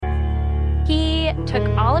He took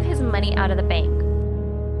all of his money out of the bank.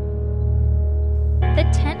 The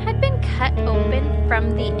tent had been cut open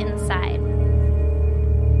from the inside.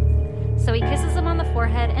 So he kisses him on the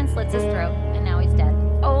forehead and slits his throat, and now he's dead.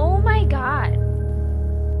 Oh my god.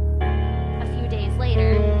 A few days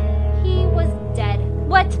later, he was dead.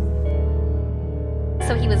 What?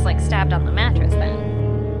 So he was, like, stabbed on the mattress then.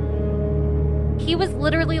 He was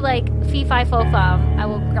literally like, fee fi fo fum, I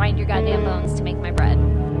will grind your goddamn bones to make my bread.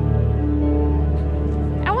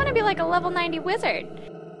 I want to be like a level 90 wizard.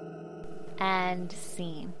 And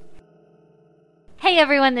scene. Hey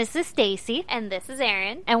everyone, this is Stacy. And this is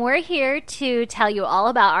Erin. And we're here to tell you all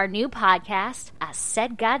about our new podcast, I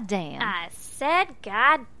Said Goddamn. I said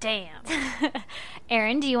goddamn.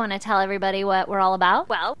 Erin, do you want to tell everybody what we're all about?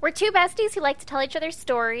 Well, we're two besties who like to tell each other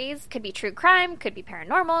stories. Could be true crime, could be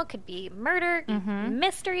paranormal, could be murder,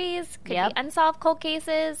 mysteries, could be unsolved cold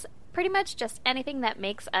cases. Pretty much just anything that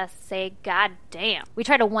makes us say goddamn. We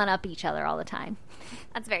try to one-up each other all the time.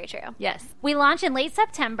 That's very true. Yes. We launch in late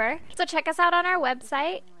September. So check us out on our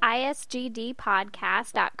website,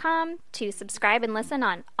 isgdpodcast.com, to subscribe and listen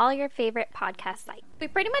on all your favorite podcast sites. We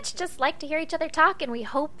pretty much just like to hear each other talk, and we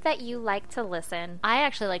hope that you like to listen. I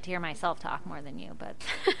actually like to hear myself talk more than you, but...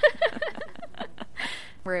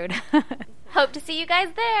 Rude. Hope to see you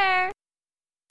guys there.